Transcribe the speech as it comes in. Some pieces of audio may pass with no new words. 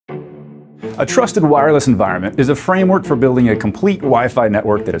A trusted wireless environment is a framework for building a complete Wi-Fi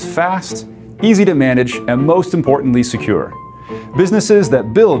network that is fast, easy to manage, and most importantly, secure. Businesses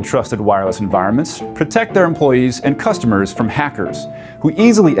that build trusted wireless environments protect their employees and customers from hackers who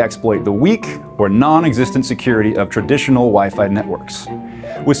easily exploit the weak or non-existent security of traditional Wi-Fi networks.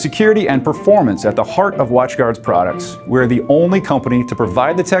 With security and performance at the heart of WatchGuard's products, we're the only company to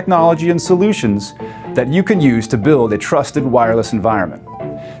provide the technology and solutions that you can use to build a trusted wireless environment,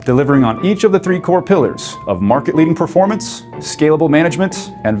 delivering on each of the 3 core pillars of market-leading performance, scalable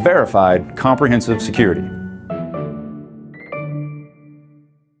management, and verified comprehensive security.